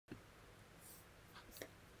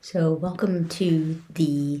So welcome to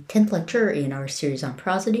the 10th lecture in our series on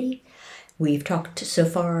prosody. We've talked so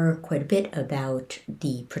far quite a bit about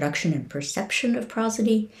the production and perception of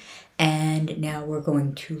prosody, and now we're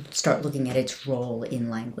going to start looking at its role in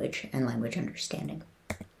language and language understanding.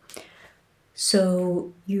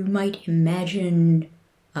 So you might imagine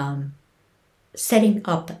setting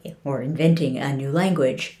up or inventing a new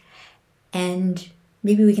language, and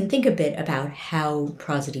maybe we can think a bit about how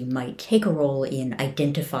prosody might take a role in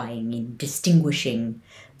identifying, in distinguishing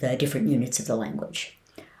the different units of the language.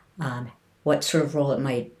 What sort of role it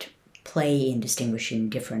might play in distinguishing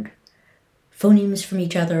different phonemes from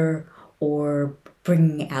each other, or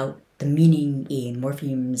bringing out the meaning in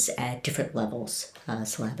morphemes at different levels,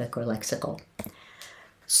 syllabic or lexical.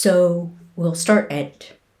 So we'll start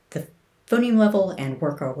at the phoneme level and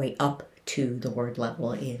work our way up to the word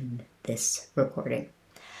level in this recording.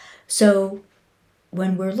 So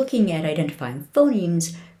when we're looking at identifying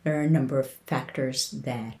phonemes, there are a number of factors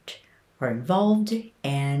that are involved,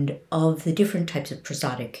 and of the different types of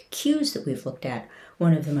prosodic cues that we've looked at,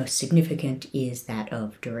 one of the most significant is that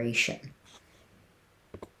of duration.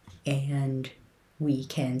 And we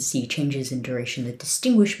can see changes in duration that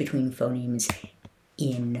distinguish between phonemes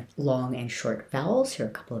in long and short vowels. Here are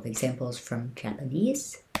a couple of examples from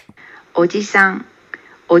Japanese. おじさん、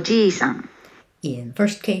おじいさん。 In the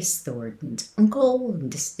first case, the word means uncle,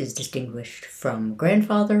 and this is distinguished from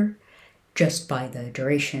grandfather just by the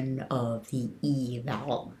duration of the E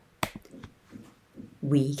vowel.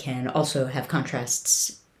 We can also have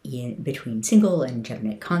contrasts between single and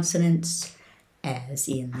geminate consonants, as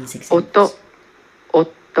in these examples. お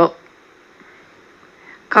と、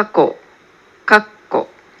過去、かっこ。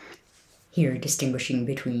 Here distinguishing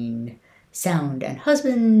between sound and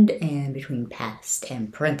husband and between past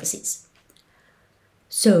and parentheses.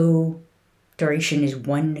 So duration is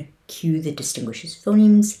one cue that distinguishes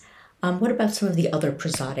phonemes. What about some of the other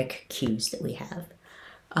prosodic cues that we have?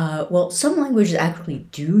 Well, some languages actually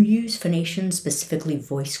do use phonation, specifically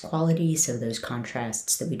voice quality, so those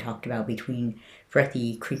contrasts that we talked about between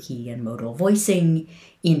breathy, creaky, and modal voicing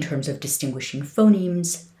in terms of distinguishing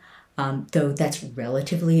phonemes, though that's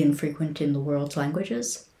relatively infrequent in the world's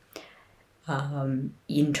languages.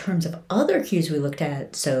 In terms of other cues we looked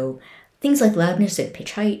at, so things like loudness and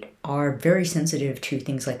pitch height are very sensitive to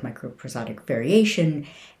things like microprosodic variation,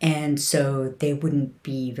 and so they wouldn't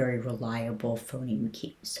be very reliable phoneme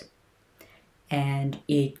cues. And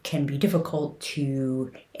it can be difficult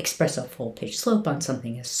to express a full pitch slope on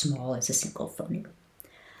something as small as a single phoneme.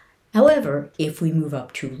 However, if we move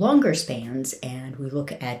up to longer spans and we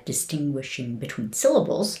look at distinguishing between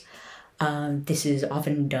syllables, this is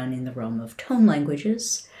often done in the realm of tone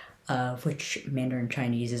languages, of which Mandarin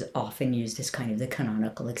Chinese is often used as kind of the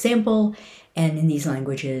canonical example. And in these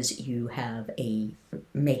languages, you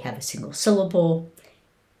may have a single syllable,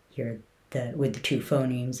 here with the two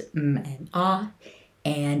phonemes m and a,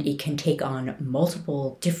 and it can take on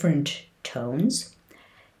multiple different tones,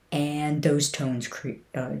 and those tones create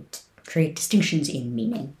distinctions in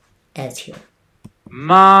meaning, as here.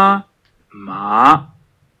 Ma, ma,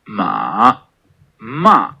 ma,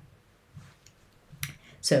 ma.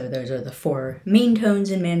 So those are the four main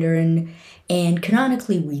tones in Mandarin, and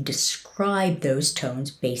canonically we describe those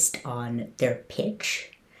tones based on their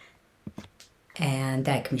pitch. And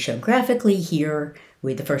that can be shown graphically here,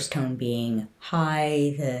 with the first tone being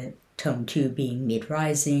high, the tone 2 being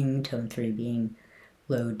mid-rising, tone 3 being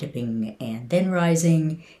low dipping and then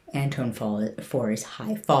rising, and tone 4 is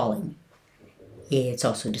high falling. It's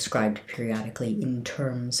also described periodically in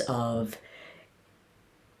terms of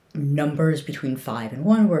numbers between 5 and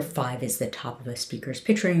 1, where 5 is the top of a speaker's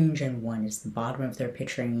pitch range and 1 is the bottom of their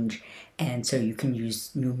pitch range, and so you can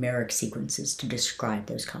use numeric sequences to describe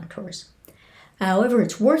those contours. However,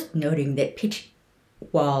 it's worth noting that pitch,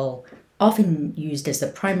 while often used as the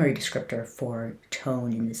primary descriptor for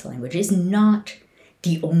tone in this language, is not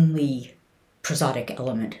the only prosodic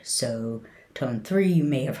element. So tone 3, you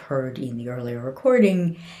may have heard in the earlier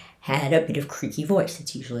recording, had a bit of creaky voice.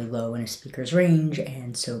 It's usually low in a speaker's range,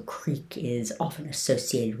 and so creak is often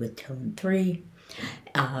associated with tone 3.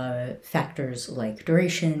 Factors like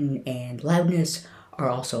duration and loudness are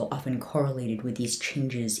also often correlated with these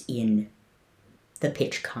changes in the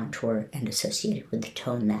pitch contour and associated with the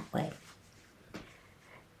tone that way.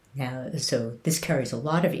 Now, so this carries a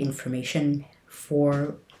lot of information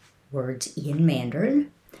for words in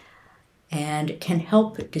Mandarin, and can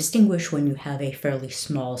help distinguish when you have a fairly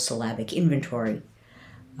small syllabic inventory.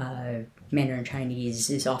 Mandarin Chinese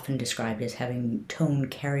is often described as having tone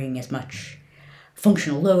carrying as much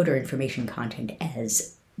functional load or information content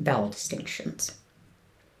as vowel distinctions.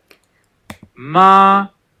 Ma,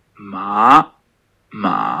 ma,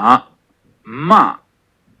 ma, ma.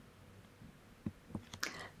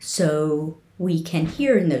 So we can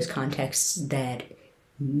hear in those contexts that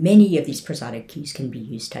many of these prosodic cues can be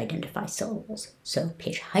used to identify syllables. So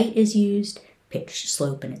pitch height is used, pitch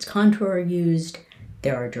slope and its contour are used,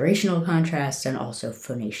 there are durational contrasts and also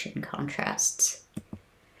phonation contrasts.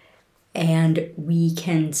 And we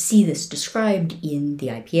can see this described in the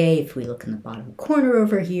IPA. If we look in the bottom corner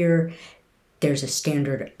over here, there's a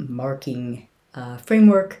standard marking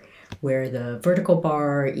framework where the vertical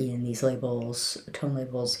bar in these labels, tone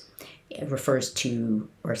labels, refers to,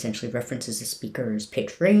 or essentially references the speaker's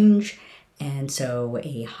pitch range. And so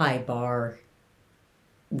a high bar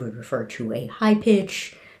would refer to a high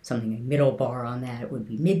pitch, something a middle bar on that would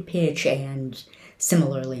be mid pitch, and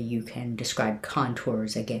similarly you can describe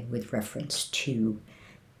contours again with reference to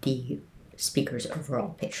the speaker's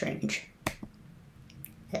overall pitch range.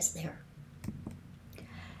 That's there.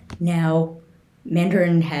 Now,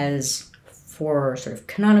 Mandarin has 4 sort of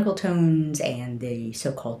canonical tones and the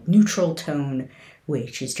so-called neutral tone,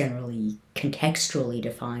 which is generally contextually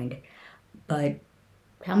defined. But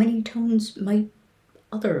how many tones might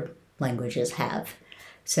other languages have?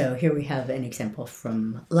 So here we have an example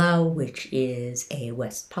from Lao, which is a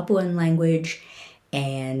West Papuan language.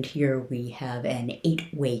 And here we have an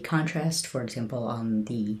 8-way contrast, for example, on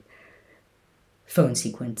the phone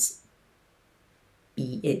sequence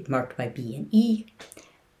B, marked by B and E.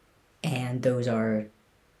 And those are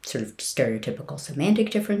sort of stereotypical semantic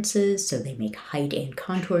differences, so they make height and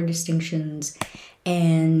contour distinctions.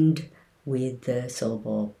 And with the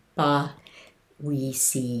syllable ba, we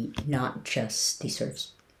see not just these sort of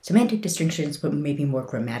semantic distinctions, but maybe more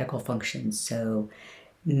grammatical functions. So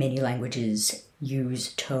many languages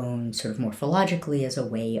use tone sort of morphologically as a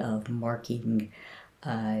way of marking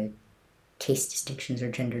case distinctions or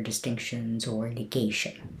gender distinctions or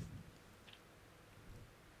negation.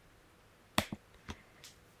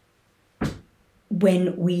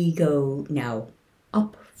 When we go now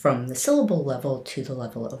up from the syllable level to the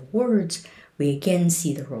level of words, we again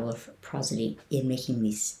see the role of prosody in making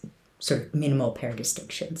these sort of minimal pair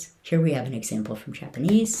distinctions. Here we have an example from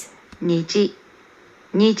Japanese. Niji,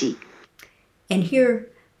 niji. And here,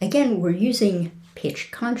 again, we're using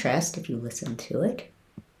pitch contrast, if you listen to it,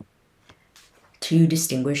 to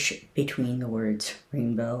distinguish between the words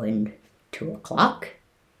rainbow and 2 o'clock.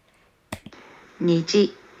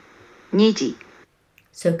 Niji, niji.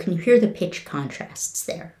 So can you hear the pitch contrasts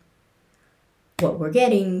there? What we're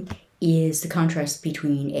getting is the contrast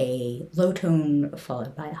between a low tone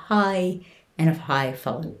followed by a high and a high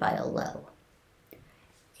followed by a low.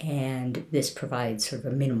 And this provides sort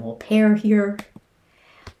of a minimal pair here.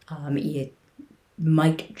 It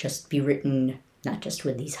might just be written not just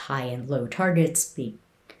with these high and low targets,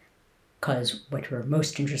 because what we're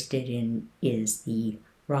most interested in is the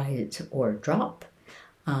rise or drop,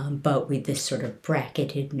 but with this sort of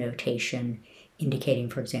bracketed notation indicating,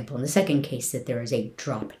 for example, in the second case, that there is a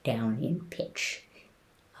drop down in pitch.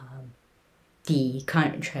 The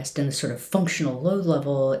contrast in the sort of functional low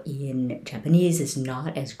level in Japanese is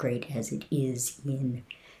not as great as it is in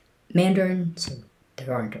Mandarin, so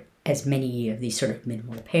there aren't as many of these sort of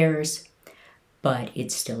minimal pairs, but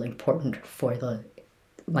it's still important for the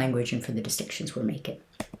language and for the distinctions we're making.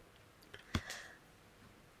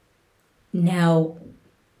 Now,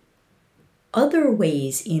 other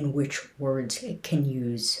ways in which words can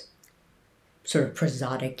use sort of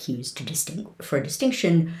prosodic cues for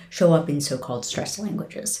distinction show up in so-called stress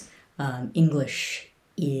languages. English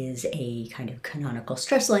is a kind of canonical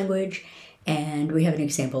stress language, and we have an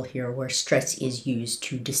example here where stress is used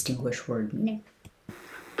to distinguish word meaning.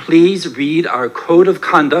 Please read our code of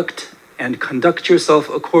conduct and conduct yourself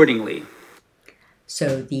accordingly.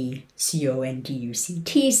 So the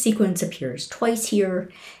CONDUCT sequence appears twice here,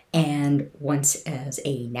 and once as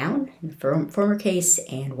a noun in the former case,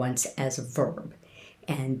 and once as a verb.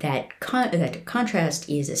 And that contrast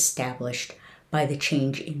is established by the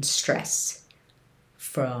change in stress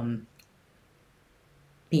from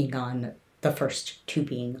being on the first to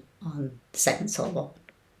being on the second syllable.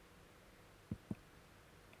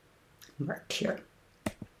 Marked here.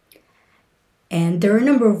 And there are a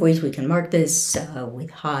number of ways we can mark this with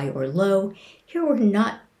high or low. Here we're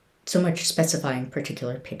not so much specifying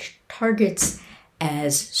particular pitch targets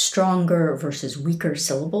as stronger versus weaker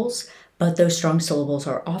syllables, but those strong syllables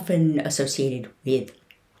are often associated with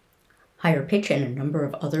higher pitch and a number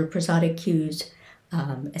of other prosodic cues,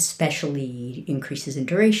 especially increases in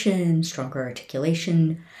duration, stronger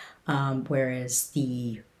articulation, whereas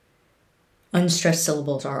the unstressed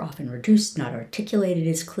syllables are often reduced, not articulated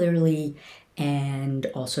as clearly, and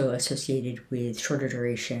also associated with shorter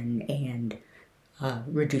duration and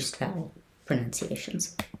reduced vowel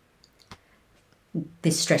pronunciations.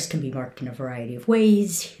 This stress can be marked in a variety of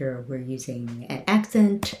ways. Here we're using an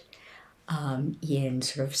accent. In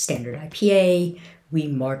sort of standard IPA, we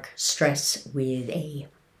mark stress with a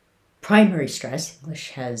primary stress.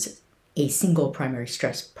 English has a single primary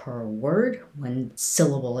stress per word. One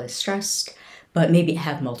syllable is stressed, but maybe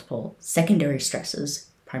have multiple secondary stresses.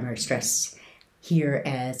 Primary stress here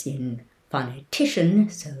as in phonetician,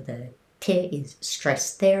 so the t is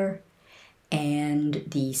stressed there, and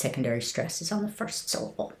the secondary stress is on the first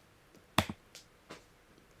syllable.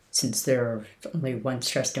 Since there's only one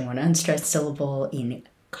stressed and one unstressed syllable in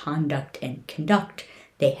conduct and conduct,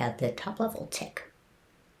 they have the top level tick.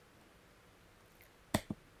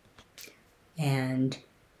 And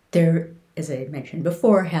there, as I mentioned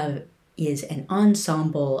before, is an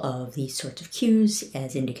ensemble of these sorts of cues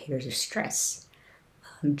as indicators of stress.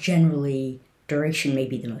 Generally, duration may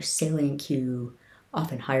be the most salient cue,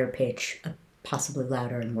 often higher pitch, possibly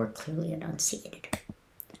louder and more clearly enunciated.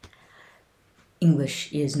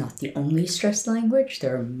 English is not the only stressed language.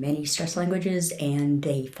 There are many stressed languages, and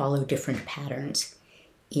they follow different patterns.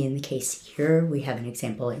 In the case here, we have an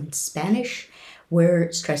example in Spanish,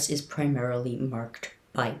 where stress is primarily marked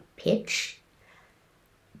by pitch.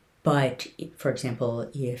 But, for example,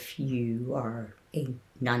 if you are a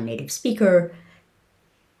non-native speaker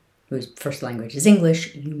whose first language is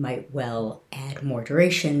English, you might well add more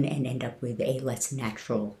duration and end up with a less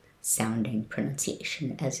natural sounding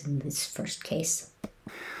pronunciation, as in this first case.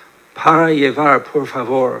 Para llevar, por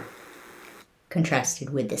favor.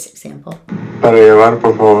 Contrasted with this example, Para llevar,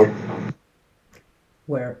 por favor.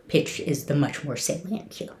 where pitch is the much more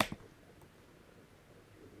salient cue.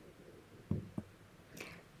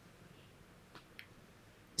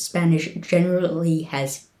 Spanish generally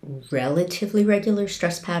has relatively regular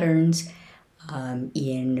stress patterns.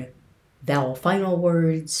 In vowel final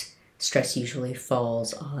words, stress usually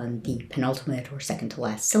falls on the penultimate or second to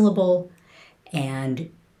last syllable,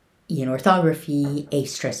 and in orthography, a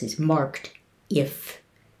stress is marked if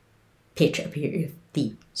if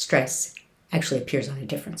the stress actually appears on a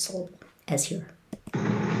different syllable, as here.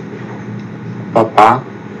 Papá,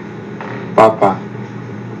 papa.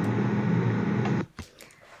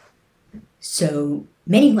 So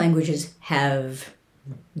many languages have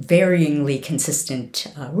varyingly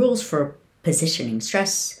consistent rules for positioning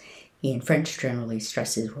stress. In French, generally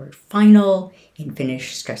stress is word final. In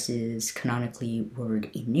Finnish, stress is canonically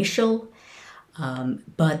word initial.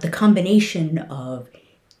 But the combination of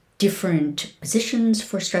different positions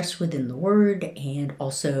for stress within the word and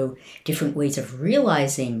also different ways of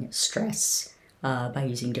realizing stress by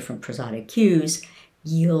using different prosodic cues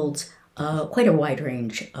yields quite a wide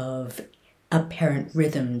range of apparent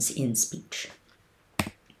rhythms in speech.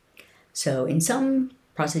 So in some,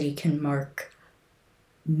 prosody can mark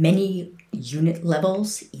many unit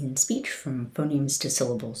levels in speech, from phonemes to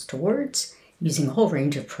syllables to words, using a whole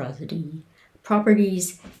range of prosody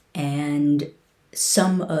properties, and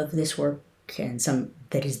some of this work and some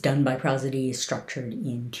that is done by prosody is structured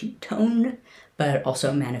into tone, but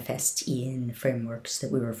also manifests in frameworks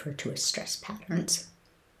that we refer to as stress patterns.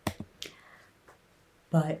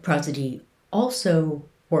 But prosody also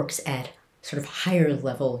works at sort of higher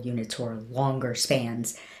level units or longer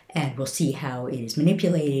spans, and we'll see how it is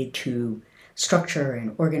manipulated to structure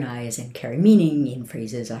and organize and carry meaning in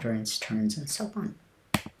phrases, utterance, turns, and so on.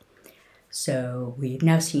 So we've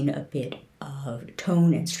now seen a bit of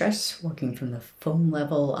tone and stress working from the phone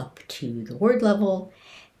level up to the word level,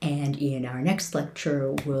 and in our next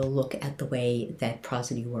lecture we'll look at the way that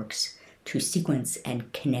prosody works to sequence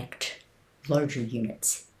and connect larger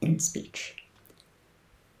units in speech.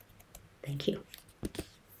 Thank you.